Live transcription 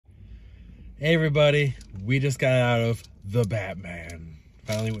Hey everybody, we just got out of The Batman.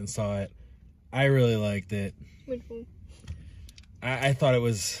 Finally went and saw it. I really liked it. I thought it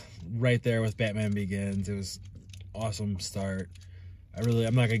was right there with Batman Begins. It was awesome start. I'm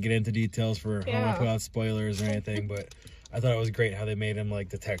not gonna get into details for I don't want to put out spoilers or anything, but I thought it was great how they made him like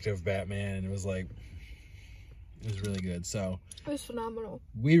Detective Batman, and it was really good. So it was phenomenal.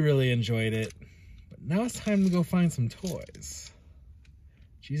 We really enjoyed it. But now it's time to go find some toys.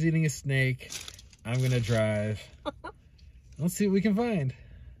 She's eating a snake. I'm gonna drive. Let's see what we can find.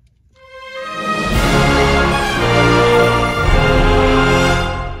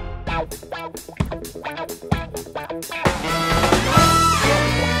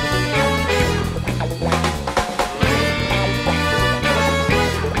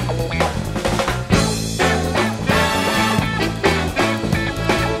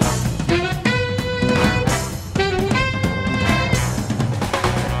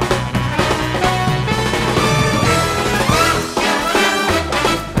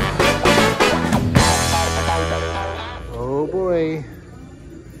 Oh boy,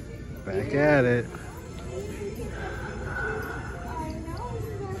 back at it.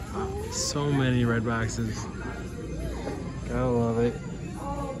 So many red boxes. Gotta love it.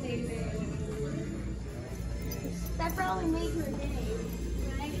 That probably made your day,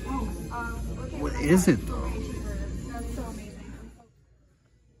 right? What is it though? That's so amazing.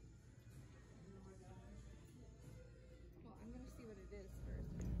 Well, I'm gonna see what it is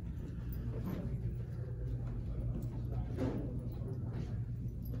first.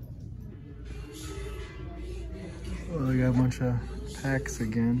 Well, we got a bunch of packs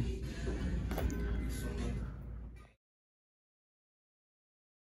again.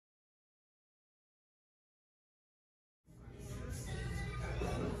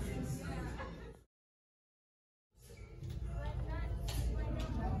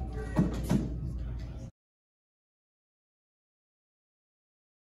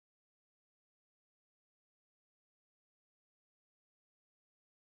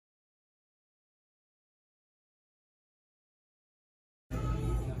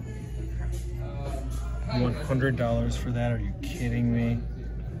 $100 for that? Are you kidding me?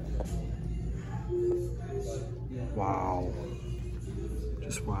 Wow.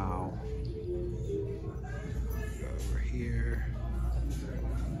 Just wow. Over here.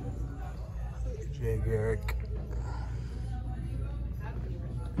 Jay Garrick.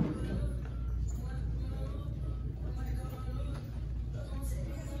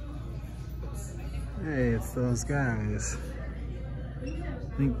 Hey, it's those guys. I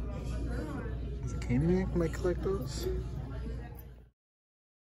think Candyman might collect those.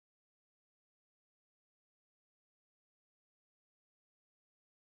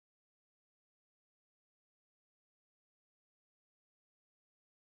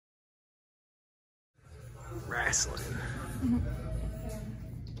 Wrestling.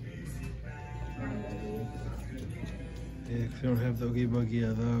 Yeah, 'cause we don't have the Oogie Boogie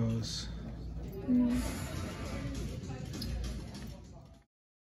of those.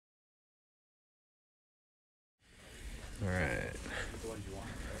 All right.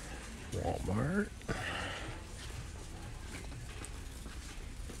 Walmart.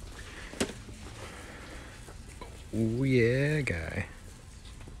 Oh yeah, guy.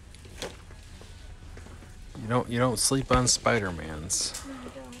 You don't sleep on Spider-Mans. No,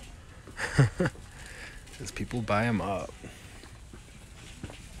 I don't. Because people buy them up.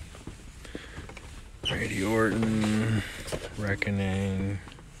 Randy Orton, Reckoning.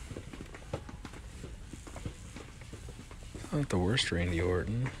 Not the worst Randy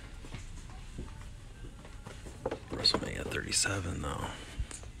Orton. WrestleMania 37 though.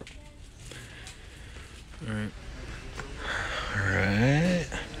 Alright. Alright.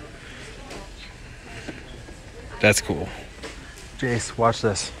 That's cool. Jace, watch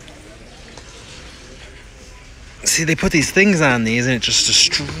this. See, they put these things on these and it just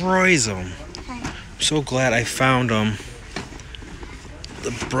destroys them. I'm so glad I found them.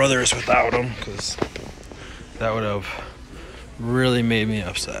 The brothers without them, because that would have really made me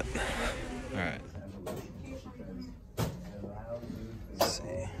upset. All right. Let's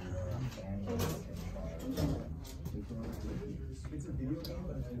see.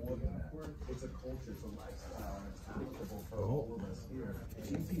 Oh.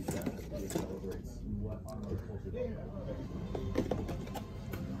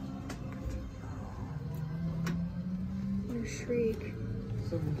 Or Shriek.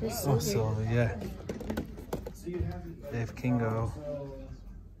 Oh, Sylvie, yeah. Dave Kingo.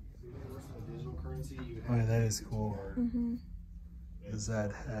 Oh, yeah, that is cool. Mm-hmm. The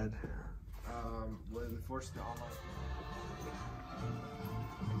Zed head. Was it forced to online?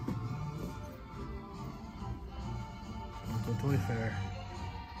 the toy fair.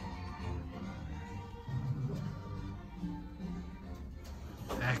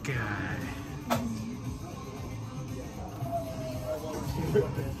 That guy.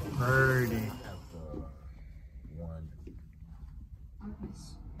 Birdie.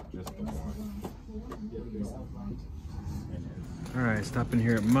 Alright, stopping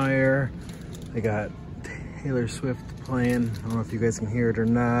here at Meyer. I got Taylor Swift playing. I don't know if you guys can hear it or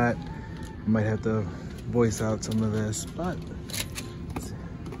not. I might have to voice out some of this, but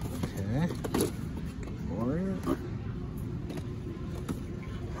okay.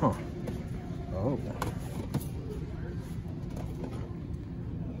 Huh. Oh.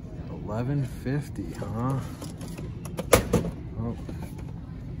 $11.50, huh? Oh.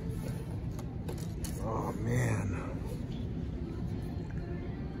 Oh man.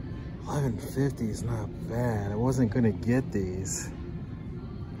 $11.50 is not bad. I wasn't gonna get these.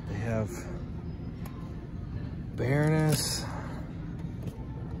 They have Baroness,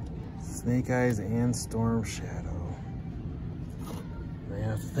 Snake Eyes, and Storm Shadow. I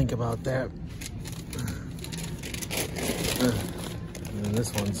have to think about that. And then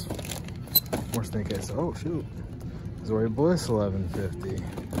this one's more Snake Eyes. Oh shoot. Zoe Bliss, $11.50. I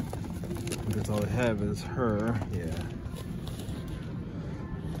think that's all they have is her. Yeah.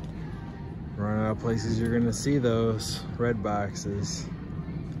 Running out of places you're gonna see those red boxes.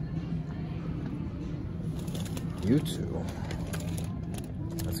 You two.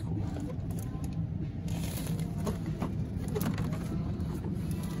 That's cool.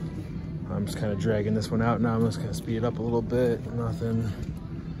 I'm just kind of dragging this one out now. I'm just gonna speed it up a little bit. Nothing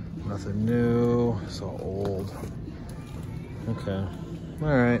new. It's all old. Okay. All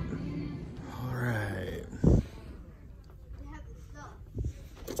right. All right.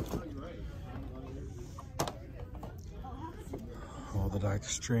 All the Doctor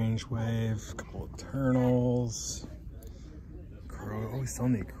Strange wave. A couple Eternals. Crow. Oh, we still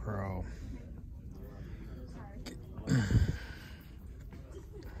need Crow.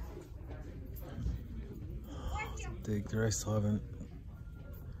 Dig through. I still haven't.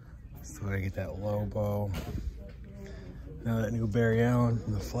 Still gotta get that Lobo. Now that new Barry Allen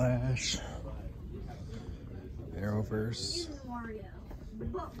from The Flash. Arrowverse.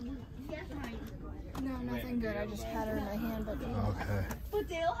 No, nothing good. I just had her in my hand, but Okay. But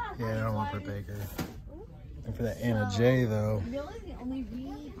they'll have. Yeah, I don't want for Baker. And for that Anna J though. Really, the only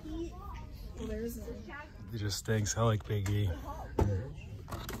repeat. Well, there's. It just stinks. I like Big E.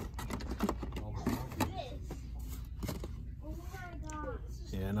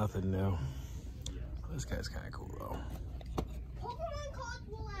 Yeah, nothing new. This guy's kind of cool though. Pokemon cards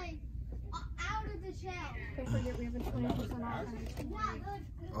were like out of the shell. Don't forget we have a 20% off.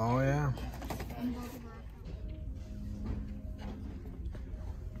 Oh yeah.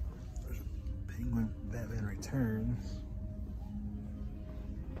 There's a Penguin Batman Returns.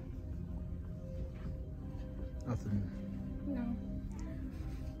 Nothing. No.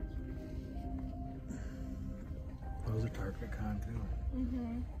 Those are Target Con too.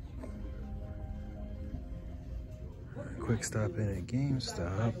 Mhm. Quick stop in at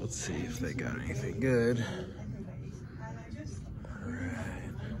GameStop. Let's see if they got anything good.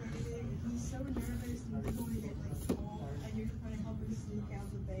 Alright.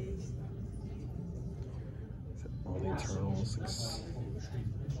 All the Eternals.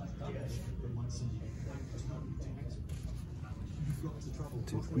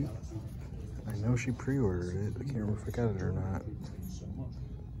 Dude, I know she pre-ordered it. I can't remember if I got it or not.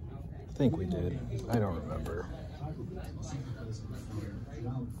 I think we did. I don't remember.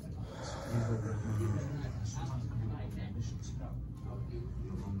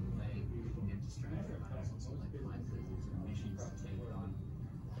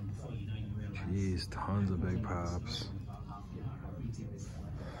 Jeez, tons of big pops.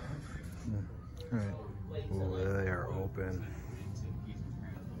 Alright. Oh, they are open.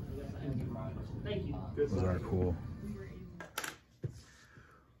 Those are cool.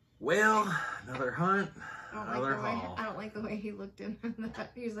 Well, another hunt, another haul. I don't like the way he looked in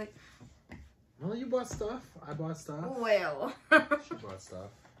that. He was like, well, you bought stuff. I bought stuff. well. She bought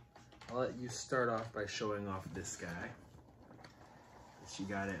stuff. I'll let you start off by showing off this guy. She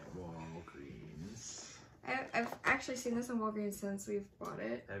got it at Walgreens. I've actually seen this in Walgreens since we've bought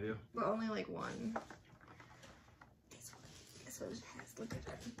it. Have you? But only like one. This one has, look at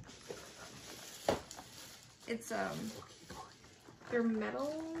it. It's, they're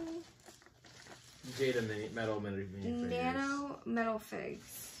metal. Jada metal mini Nano metal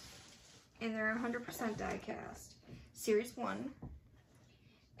figs. And they're 100% die cast. Series 1.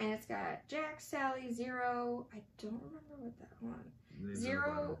 And it's got Jack, Sally, Zero. I don't remember what that one.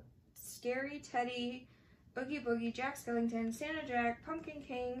 Zero, Scary Teddy, Oogie Boogie, Jack Skellington, Santa Jack, Pumpkin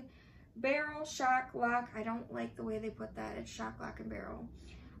King, Barrel, Shock, Lock. I don't like the way they put that. It's Shock, Lock, and Barrel.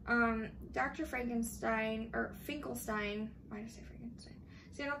 Dr. Frankenstein, or Finkelstein. Why did I say Frankenstein?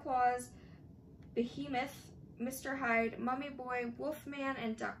 Santa Claus, Behemoth, Mr. Hyde, Mummy Boy, Wolfman,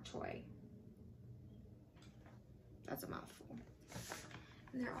 and Duck Toy. That's a mouthful.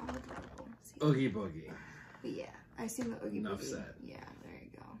 And they're all adorable. See? Oogie Boogie. But yeah, I seen the Oogie Enough Boogie. said. Yeah, there you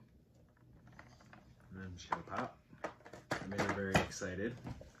go. And then she got a pop. I made her very excited.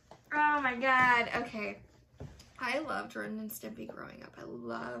 Oh my god. Okay. I loved Ren and Stimpy growing up. I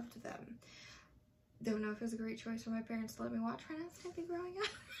loved them. Don't know if it was a great choice for my parents to let me watch Ren and Stimpy growing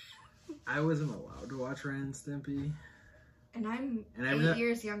up. I wasn't allowed to watch Ren and Stimpy. And I'm 8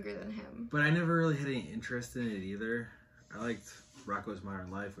 years younger than him. But I never really had any interest in it either. I liked Rocko's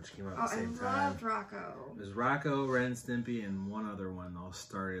Modern Life, which came out at the same time. I loved Rocco. It was Rocco, Ren and Stimpy, and one other one all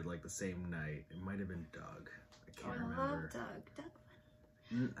started like the same night. It might have been Doug. I can't remember. I love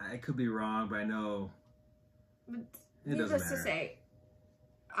Doug. I could be wrong, but I know But it doesn't needless matter. to say,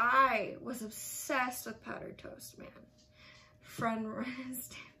 I was obsessed with Powdered Toast Man from Ren and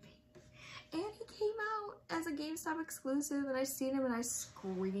Stimpy. And he came out as a GameStop exclusive, and I seen him and I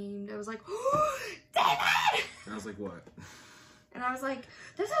screamed. I was like, oh, David! And I was like, what? And I was like,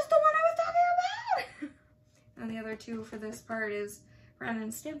 this is the one I was talking about! And the other two for this part is Ren and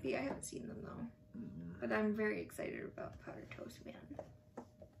Stimpy. I haven't seen them though. But I'm very excited about Powdered Toast Man.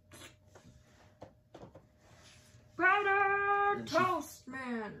 Powdered Toast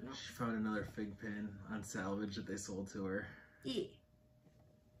Man! She found another fig pin on salvage that they sold to her. Yeah.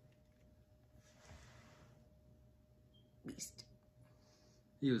 Beast.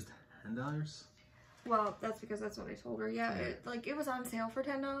 He was $10. Well, that's because that's what I told her. Yeah, it was on sale for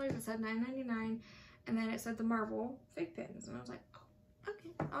 $10. It said $9.99, and then it said the Marvel fig pins, and I was like, oh,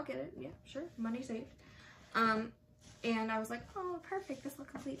 okay, I'll get it. Yeah, sure, money saved. And I was like, oh, perfect. This will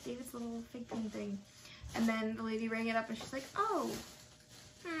complete David's little fig pin thing. And then the lady rang it up, and she's like, oh,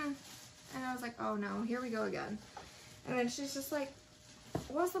 and I was like, oh no, here we go again. And then she's just like,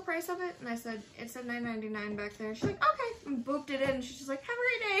 what's the price of it? And I said, it said $9.99 back there. She's like, okay, and booped it in. And she's just like, have a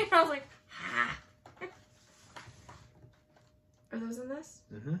great day. And I was like, ha. Are those in this?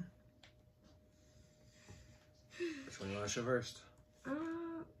 Mm-hmm. Which one do you want to show first?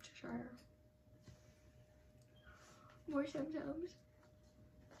 Cheshire. More Sum-Sums.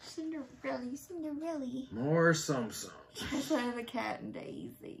 Cinderella. More Sum-Sums. Cheshire the Cat and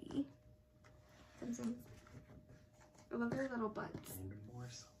Daisy. Sum-Sums. I love their little butts. And more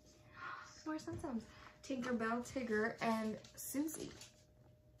Sum-Sums. More Sum-Sums. Tinkerbell, Tigger, and Susie.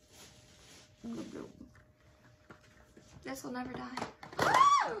 This will never die.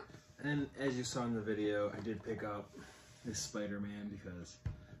 And as you saw in the video, I did pick up this Spider-Man because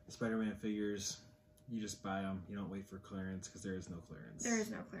the Spider-Man figures, you just buy them. You don't wait for clearance because there is no clearance. There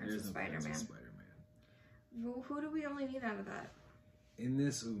is no clearance with Spider-Man. Spider-Man. Well, who do we only need out of that? In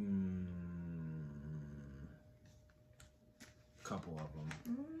this, couple of them.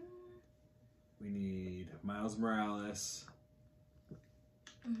 We need Miles Morales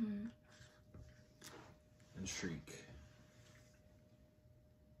and Shriek.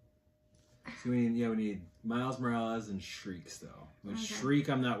 So we need Miles Morales and Shriek still. But Shriek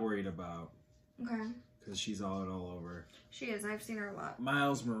I'm not worried about. Okay. Because she's all over. She is. I've seen her a lot.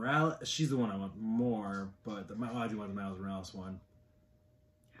 Miles Morales, she's the one I want more, but I do want the Miles Morales one.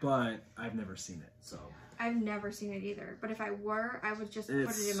 But I've never seen it, so. I've never seen it either. But if I were, I would just put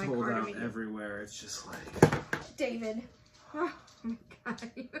it in my cart immediately. It's sold out everywhere. It's just like... David. Oh my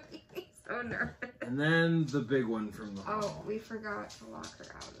god. You make me so nervous. And then the big one from the hall. Oh, we forgot to lock her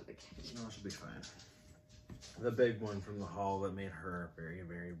out of the kitchen. No, she'll be fine. The big one from the hall that made her very,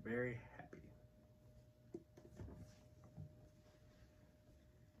 very, very happy.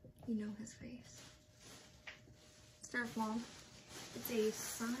 You know his face. Start Mom. It's a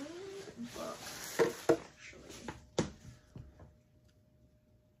signed book, actually.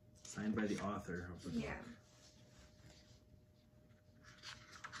 Signed by the author of the book. Yeah.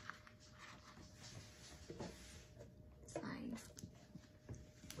 Signed.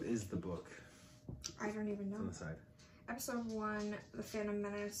 What is the book? I don't even know. It's on the side. Episode 1, The Phantom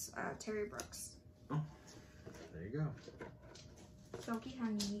Menace, Terry Brooks. Oh, there you go. Soaky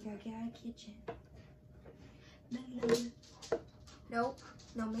honey, we gotta get out of the kitchen. Nope.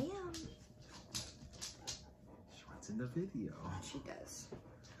 No, ma'am. She wants in the video. She does.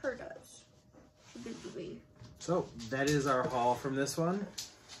 Her does. She did be. So, that is our haul from this one.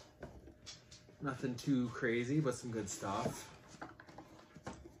 Nothing too crazy, but some good stuff.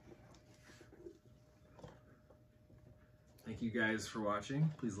 Thank you guys for watching.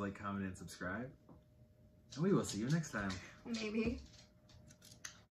 Please like, comment, and subscribe. And we will see you next time. Maybe.